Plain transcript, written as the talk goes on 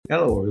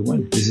Hello,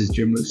 everyone. This is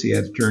Jim Lucy,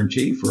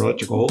 Editor-in-Chief for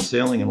Electrical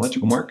Wholesaling and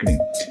Electrical Marketing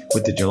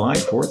with the July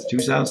 4th,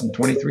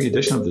 2023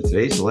 edition of the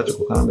Today's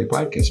Electrical Economy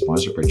podcast,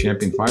 sponsored by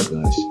Champion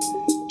Fiberglass.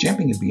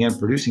 Champion began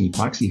producing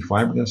epoxy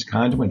fiberglass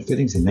conduit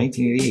fittings in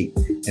 1988,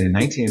 and in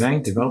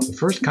 1989 developed the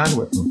first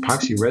conduit from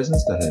epoxy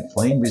resins that had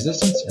flame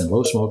resistance and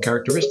low smoke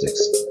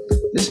characteristics.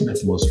 This met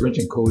the most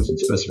stringent codes and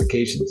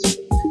specifications.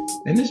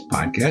 In this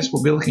podcast,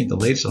 we'll be looking at the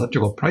latest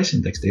electrical price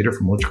index data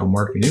from Electrical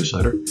Marketing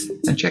Newsletter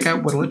and check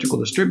out what electrical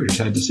distributors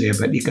had to say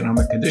about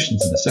economic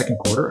conditions in the second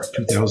quarter of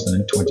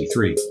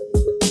 2023.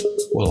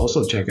 We'll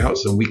also check out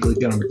some weekly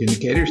economic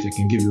indicators that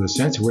can give you a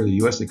sense of where the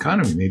U.S.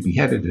 economy may be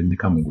headed in the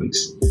coming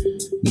weeks.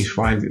 These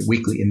 5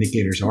 weekly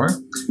indicators are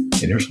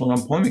initial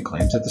unemployment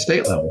claims at the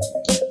state level,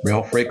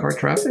 rail freight car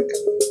traffic,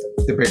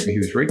 the Baker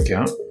Hughes rig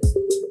count,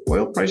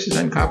 oil prices,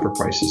 and copper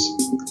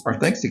prices. Our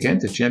thanks again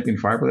to Champion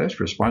Fiberglass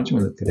for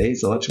sponsoring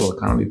today's Electrical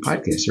Economy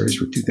podcast series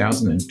for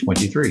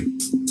 2023.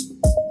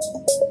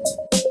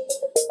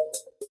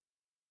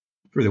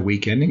 For the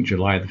week ending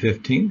July the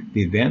 15th,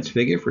 the advanced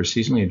figure for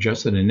seasonally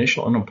adjusted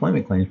initial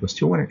unemployment claims was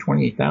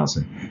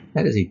 228,000.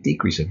 That is a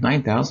decrease of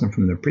 9,000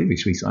 from the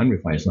previous week's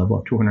unrevised level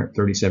of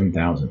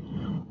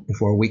 237,000. The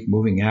 4-week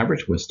moving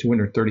average was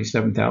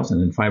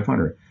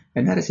 237,500.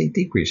 And that is a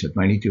decrease of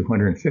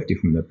 9,250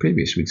 from the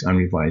previous week's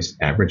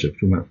unrevised average of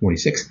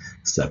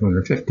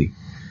 246,750.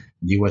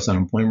 The U.S.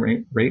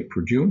 unemployment rate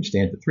for June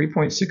stands at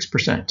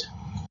 3.6%.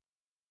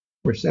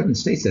 There were 7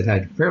 states that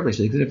had fairly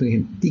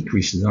significant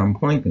decreases in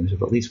unemployment claims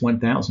of at least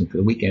 1,000 for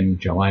the weekend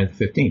July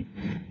 15th.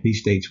 These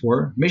states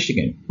were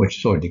Michigan,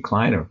 which saw a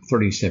decline of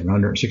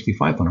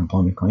 3,765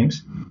 unemployment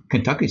claims.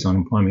 Kentucky's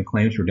unemployment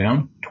claims were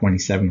down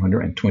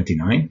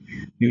 2,729.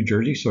 New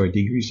Jersey saw a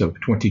decrease of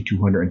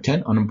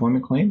 2,210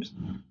 unemployment claims.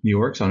 New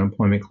York's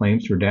unemployment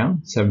claims were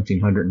down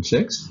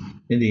 1,706.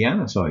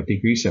 Indiana saw a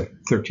decrease of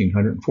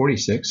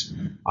 1,346.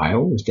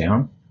 Iowa was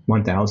down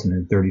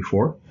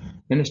 1,034.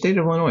 And the state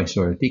of Illinois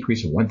saw a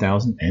decrease of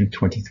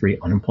 1,023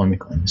 unemployment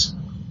claims.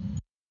 On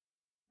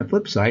the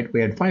flip side,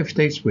 we had 5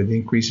 states with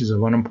increases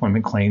of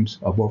unemployment claims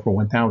of over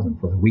 1,000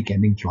 for the week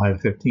ending July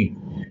 15th.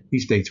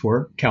 These states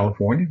were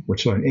California,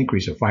 which saw an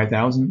increase of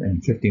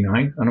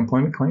 5,059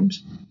 unemployment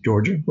claims,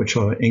 Georgia, which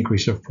saw an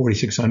increase of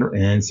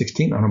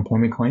 4,616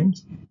 unemployment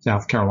claims,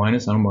 South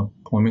Carolina's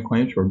unemployment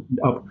claims were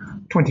up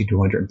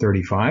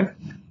 2,235,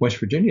 West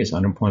Virginia's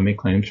unemployment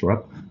claims were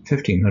up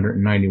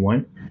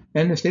 1,591,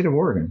 and the state of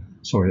Oregon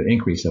saw an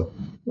increase of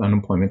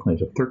unemployment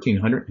claims of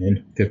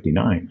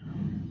 1,359.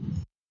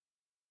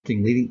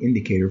 The leading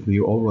indicator for the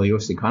overall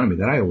U.S. economy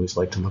that I always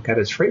like to look at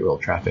is freight rail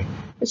traffic.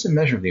 It's a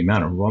measure of the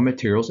amount of raw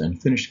materials and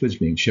finished goods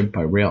being shipped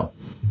by rail.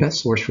 The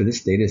best source for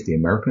this data is the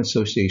American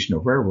Association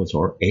of Railroads,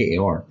 or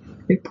AAR.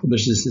 It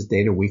publishes this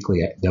data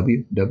weekly at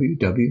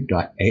www.aar.org.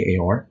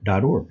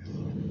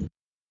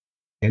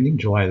 Ending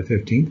July the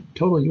 15th,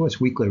 total U.S.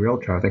 weekly rail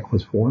traffic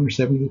was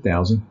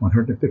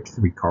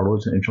 478,153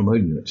 carloads and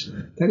intermodal units.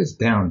 That is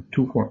down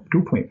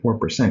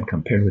 2.4%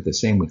 compared with the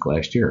same week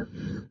last year.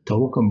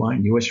 Total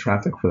combined U.S.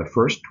 traffic for the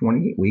first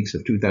 28 weeks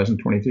of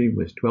 2023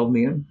 was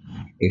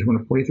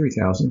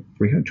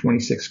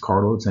 12,843,326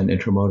 carloads and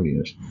intermodal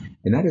units,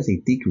 and that is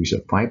a decrease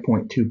of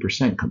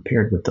 5.2%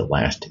 compared with the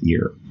last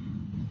year.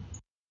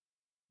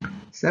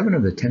 7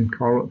 of the 10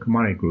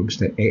 commodity groups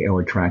that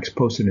AAR tracks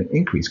posted an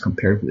increase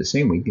compared with the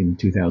same week in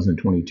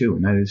 2022,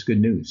 and that is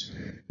good news.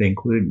 They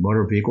included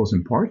motor vehicles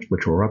and parts,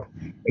 which were up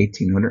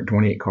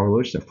 1,828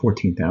 carloads to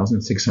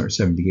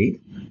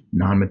 14,678,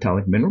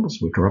 non-metallic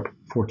minerals, which were up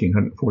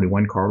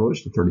 1,441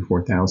 carloads to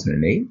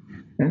 34,008,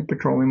 and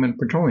petroleum and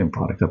petroleum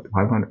products up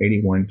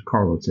 581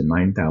 carloads to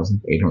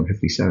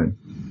 9,857.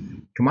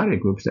 Commodity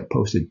groups that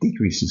posted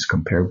decreases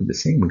compared with the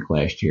same week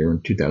last year in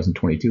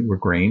 2022 were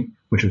grain,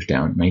 which was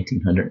down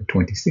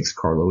 1,926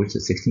 carloads to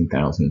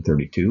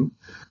 16,032,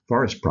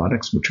 forest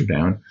products, which were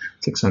down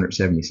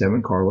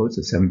 677 carloads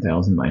to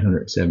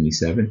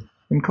 7,977,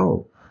 and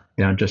coal,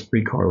 down just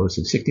 3 carloads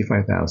to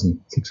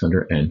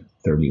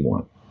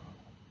 65,631.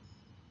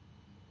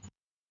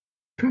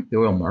 Track the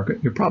oil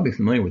market, you're probably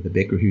familiar with the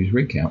Baker Hughes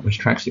rig count, which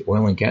tracks the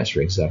oil and gas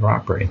rigs that are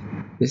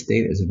operating. This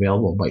data is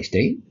available by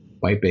state,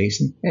 by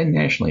basin, and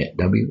nationally at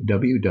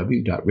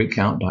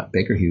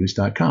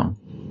www.rigcount.bakerhughes.com.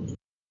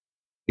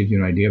 Gives you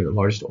an idea of the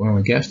largest oil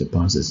and gas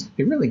deposits.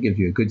 It really gives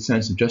you a good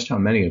sense of just how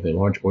many of the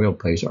large oil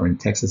plays are in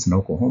Texas and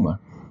Oklahoma,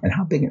 and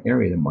how big an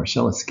area the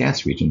Marcellus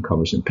gas region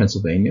covers in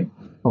Pennsylvania,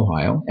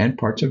 Ohio, and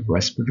parts of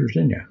West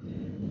Virginia.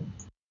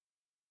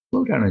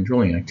 Slowdown in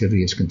drilling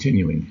activity is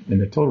continuing,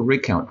 and the total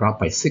rig count dropped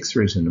by 6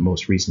 rigs in the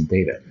most recent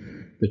data.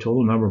 The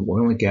total number of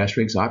oil and gas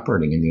rigs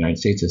operating in the United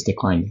States has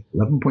declined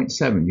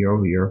 11.7 year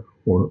over year,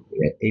 or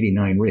at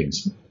 89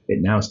 rigs.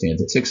 It now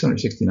stands at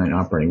 669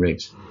 operating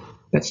rigs.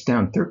 That's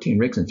down 13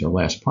 rigs since our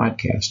last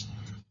podcast.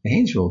 The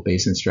Haynesville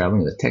Basin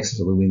straddling the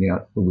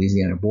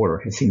Texas-Louisiana border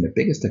has seen the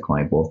biggest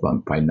decline both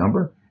by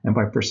number and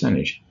by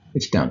percentage.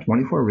 It's down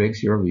 24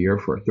 rigs year over year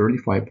for a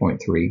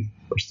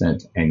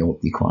 35.3% annual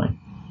decline.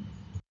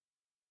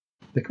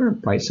 The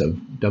current price of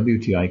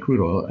WTI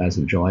crude oil as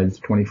of July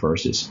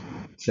 21st is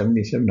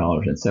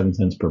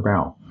 $77.07 per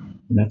barrel.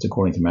 and that's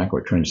according to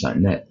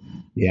macrotrends.net.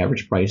 The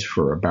average price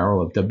for a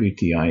barrel of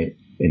WTI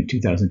in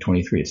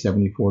 2023 is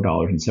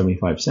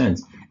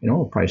 $74.75, and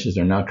oil prices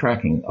are now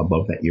tracking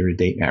above that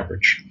year-to-date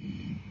average.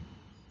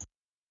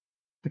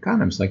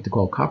 Economists like to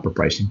call copper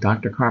pricing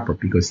Dr. Copper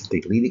because it's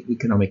the leading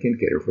economic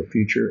indicator for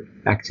future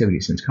activity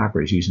since copper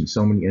is used in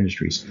so many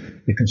industries.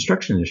 The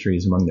construction industry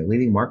is among the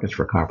leading markets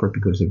for copper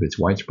because of its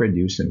widespread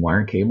use in wire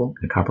and cable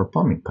and copper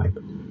plumbing pipe.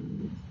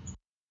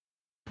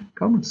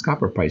 Cummins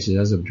copper prices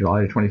as of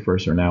July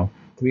 21st are now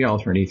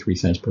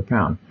 $3.83 per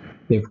pound.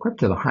 They've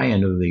crept to the high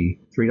end of the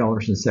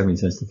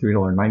 $3.70 to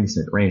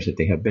 $3.90 range that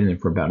they have been in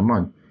for about a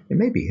month and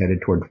may be headed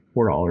toward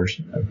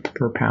 $4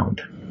 per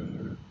pound.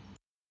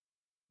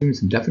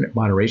 Some definite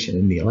moderation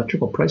in the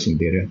electrical pricing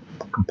data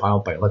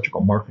compiled by Electrical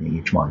Marketing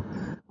each month.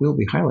 We'll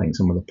be highlighting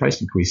some of the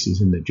price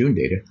increases in the June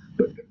data,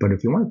 but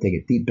if you want to take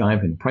a deep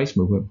dive in price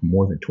movement for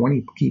more than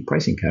 20 key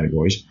pricing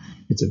categories,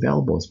 it's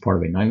available as part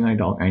of a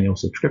 $99 annual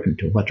subscription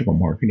to Electrical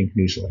Marketing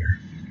newsletter.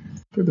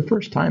 For the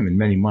first time in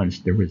many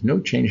months, there was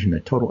no change in the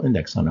total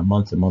index on a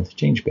month-to-month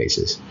change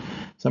basis.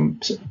 Some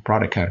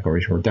product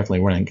categories were definitely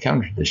running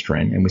counter to this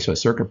trend, and we saw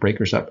circuit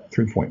breakers up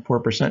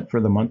 3.4%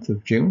 for the month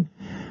of June.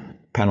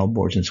 Panel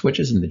boards and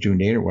switches in the June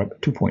data were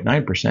up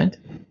 2.9%.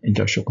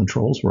 Industrial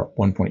controls were up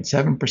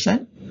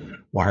 1.7%.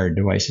 Wired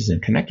devices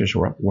and connectors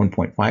were up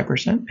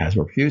 1.5%, as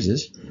were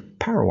fuses.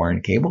 Power wire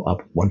and cable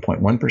up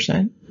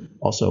 1.1%.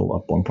 Also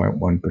up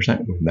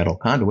 1.1% with metal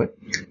conduit.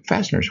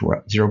 Fasteners were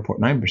up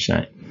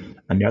 0.9%.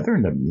 On the other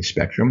end of the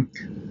spectrum,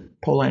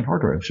 pole line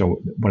hardware,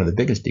 so one of the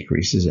biggest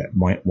decreases at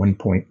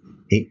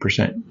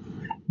 1.8%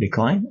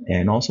 decline,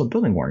 and also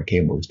building wire and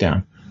cable was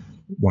down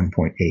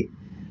 1.8%.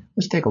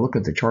 Let's take a look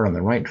at the chart on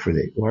the right for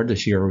the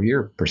largest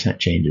year-over-year percent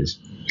changes.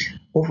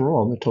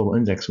 Overall, the total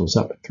index was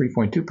up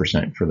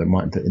 3.2% for the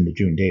month in the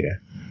June data.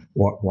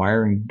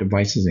 Wiring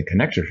devices and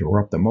connectors were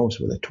up the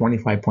most with a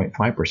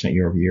 25.5%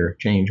 year-over-year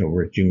change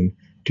over June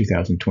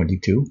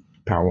 2022.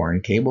 Power wire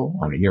and cable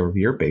on a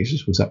year-over-year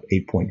basis was up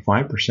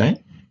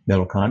 8.5%.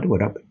 Metal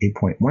conduit up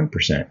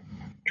 8.1%.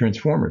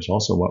 Transformers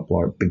also up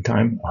big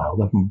time,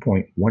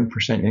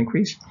 11.1%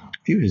 increase.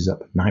 Fuses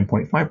up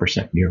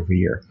 9.5%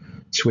 year-over-year.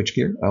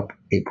 Switchgear up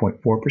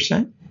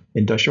 8.4%.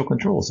 Industrial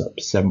controls up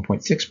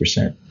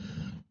 7.6%.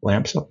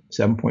 Lamps up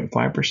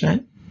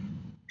 7.5%.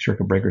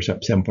 Circuit breakers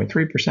up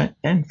 7.3%.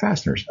 And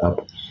fasteners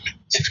up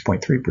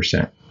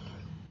 6.3%.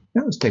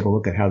 Now let's take a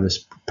look at how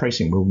this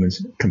pricing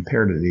movements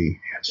compare to the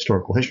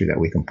historical history that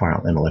we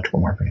compiled in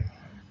Electrical Marketing.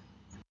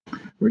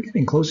 We're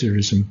getting closer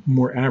to some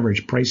more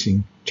average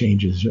pricing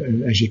changes,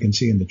 as you can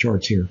see in the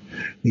charts here.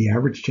 The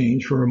average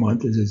change for a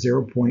month is a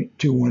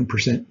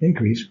 0.21%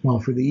 increase, while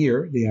for the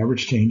year, the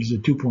average change is a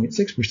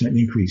 2.6%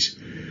 increase.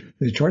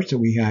 The charts that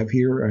we have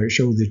here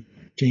show the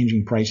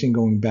changing pricing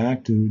going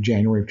back to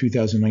January of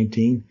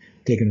 2019,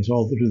 taking us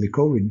all through the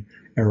COVID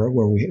era,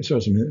 where we saw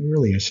some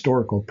really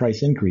historical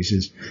price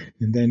increases,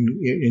 and then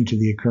into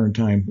the current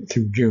time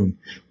through June.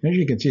 As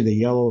you can see, the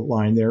yellow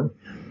line there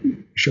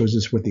shows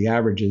us what the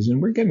average is,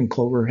 and we're getting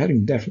closer. We're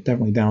heading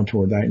definitely down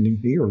toward that. And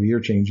the year-over-year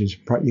changes,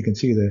 you can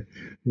see that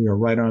we are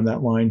right on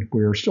that line.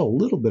 We are still a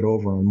little bit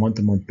over on a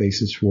month-to-month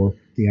basis for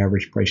the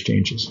average price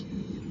changes.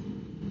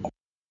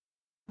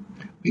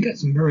 We got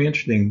some very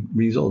interesting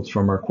results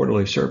from our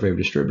quarterly survey of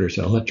distributors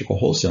that Electrical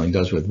Wholesaling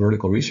does with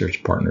Vertical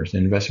Research Partners,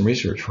 an investment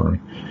research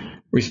firm.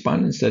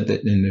 Respondents said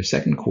that in the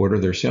second quarter,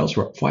 their sales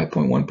were up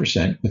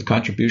 5.1% with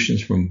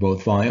contributions from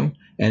both volume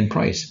and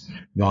price.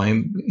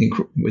 Volume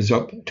was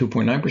up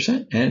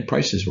 2.9% and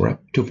prices were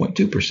up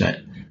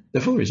 2.2%.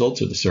 The full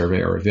results of the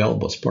survey are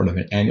available as part of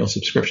an annual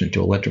subscription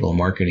to Electrical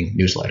Marketing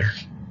newsletter.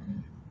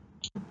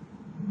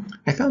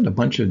 I found a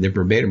bunch of the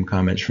verbatim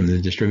comments from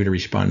the distributor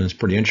respondents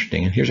pretty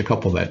interesting, and here's a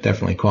couple that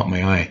definitely caught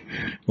my eye.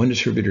 One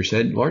distributor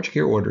said, large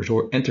gear orders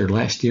entered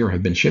last year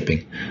have been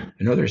shipping.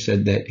 Another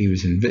said that he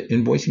was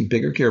invoicing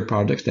bigger gear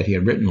projects that he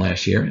had written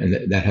last year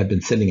and that had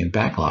been sitting in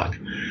backlog.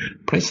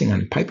 Pricing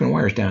on pipe and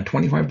wire is down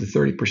 25 to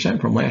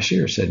 30% from last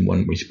year, said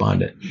one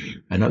respondent.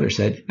 Another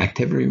said,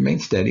 activity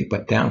remains steady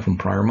but down from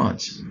prior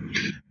months.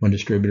 One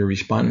distributor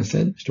respondent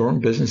said,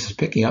 storeroom business is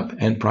picking up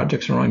and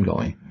projects are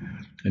ongoing.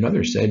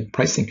 Another said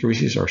price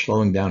increases are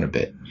slowing down a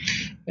bit.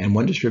 And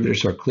one distributor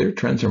saw clear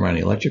trends around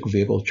electric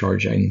vehicle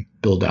charging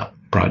build-out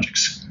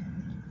projects.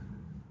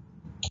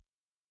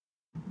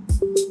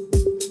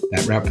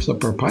 That wraps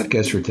up our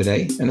podcast for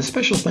today. And a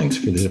special thanks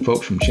for the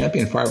folks from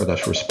Champion Fiberglass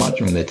for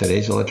sponsoring the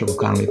Today's Electrical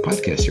Economy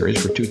podcast series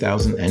for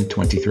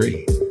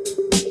 2023.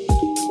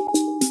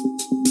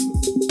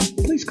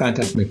 Please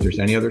contact me if there's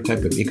any other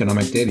type of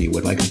economic data you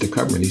would like us to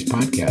cover in these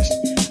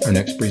podcasts. Our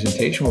next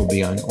presentation will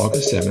be on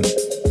August 7th.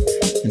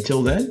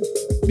 Until then,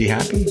 be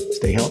happy,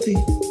 stay healthy.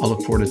 I'll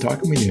look forward to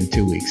talking with you in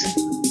 2 weeks.